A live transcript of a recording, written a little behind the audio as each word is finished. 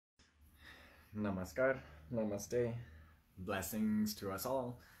Namaskar, namaste, blessings to us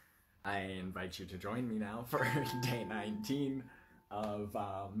all. I invite you to join me now for day 19 of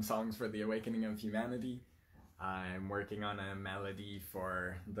Songs for the Awakening of Humanity. I'm working on a melody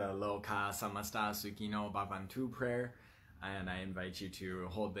for the Lokah, Samastha, Sukhino, Bhavanthu prayer, and I invite you to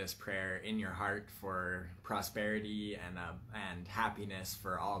hold this prayer in your heart for prosperity and happiness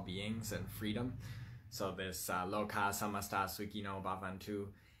for all beings and freedom. So this Lokah, Samastha, Sukhino, Bhavanthu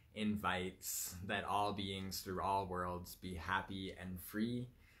invites that all beings through all worlds be happy and free.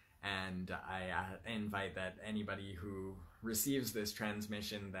 And I invite that anybody who receives this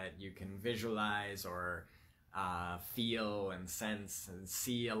transmission, that you can visualize or feel and sense and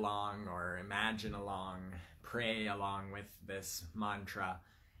see along or imagine along, pray along with this mantra,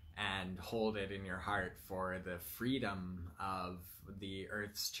 and hold it in your heart for the freedom of the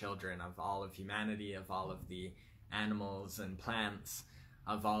Earth's children, of all of humanity, of all of the animals and plants,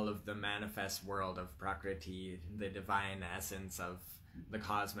 of all of the manifest world of Prakriti, the divine essence of the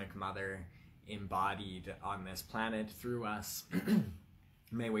Cosmic Mother embodied on this planet through us.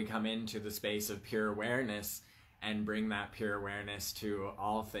 May we come into the space of pure awareness and bring that pure awareness to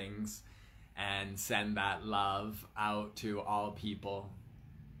all things and send that love out to all people.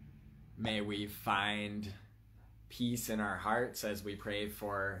 May we find peace in our hearts as we pray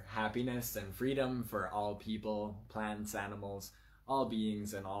for happiness and freedom for all people, plants, animals, all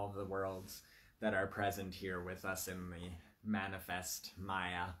beings in all of the worlds that are present here with us in the manifest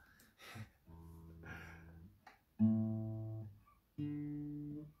Maya.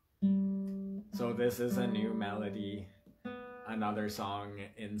 So this is a new melody, another song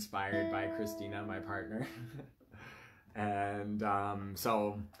inspired by Christina, my partner. And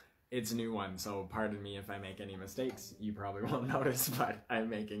so it's a new one, so pardon me if I make any mistakes. You probably won't notice, but I'm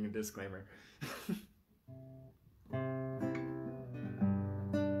making a disclaimer.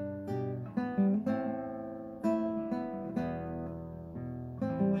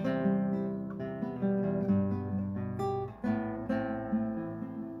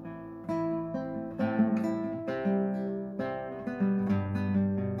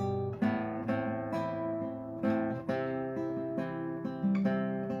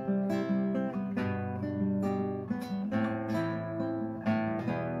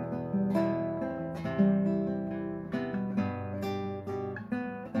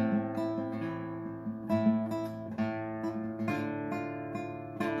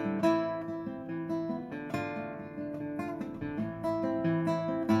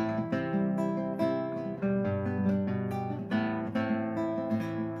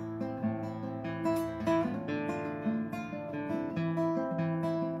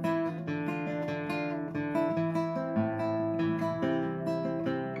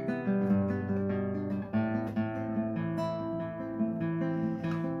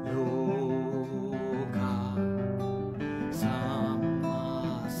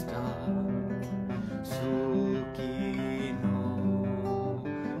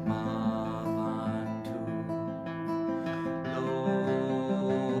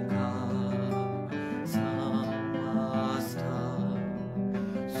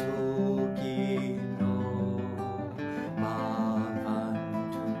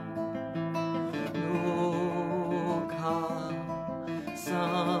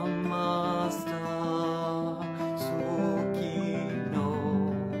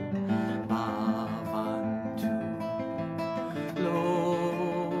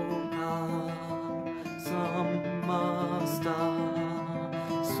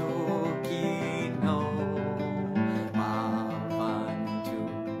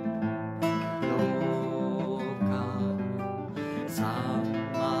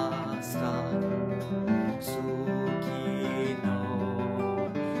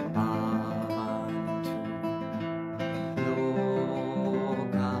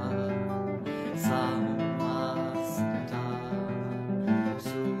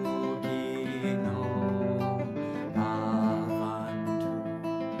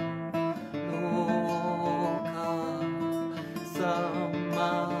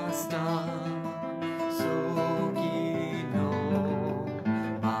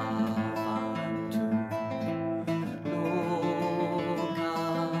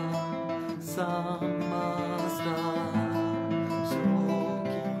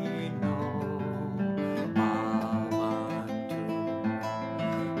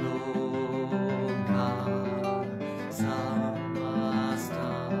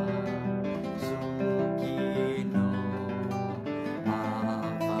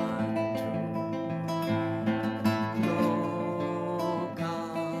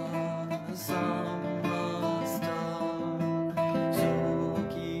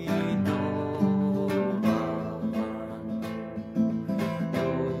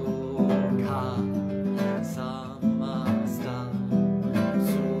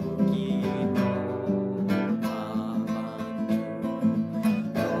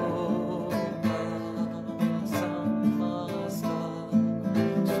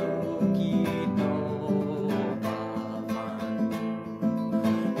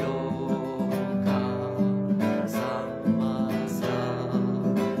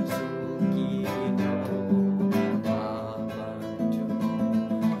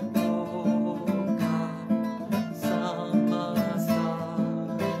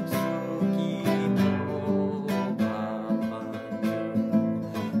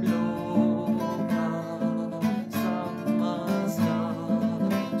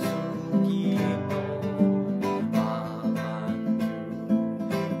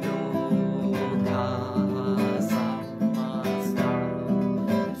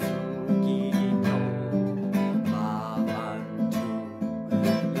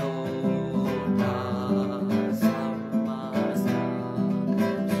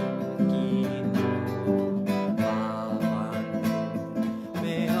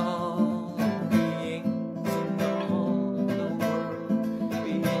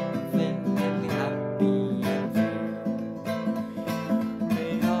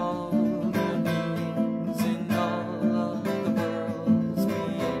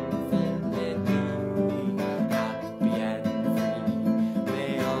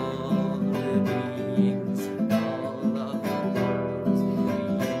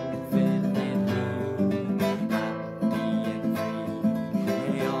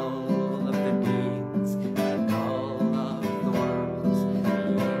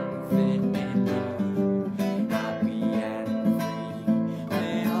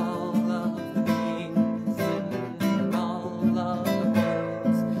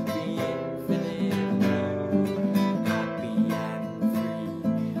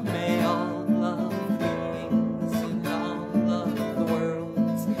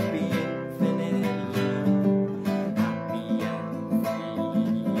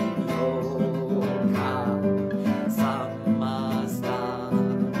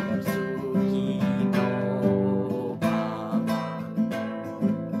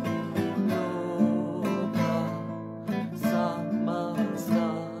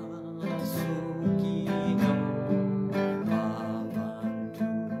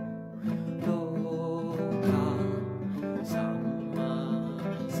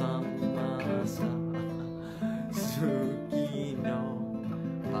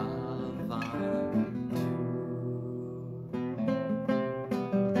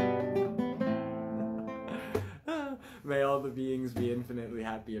 infinitely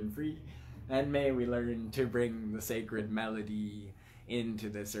happy and free. And may we learn to bring the sacred melody into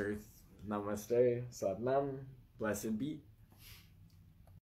this earth. Namaste, Sadnam, blessed be.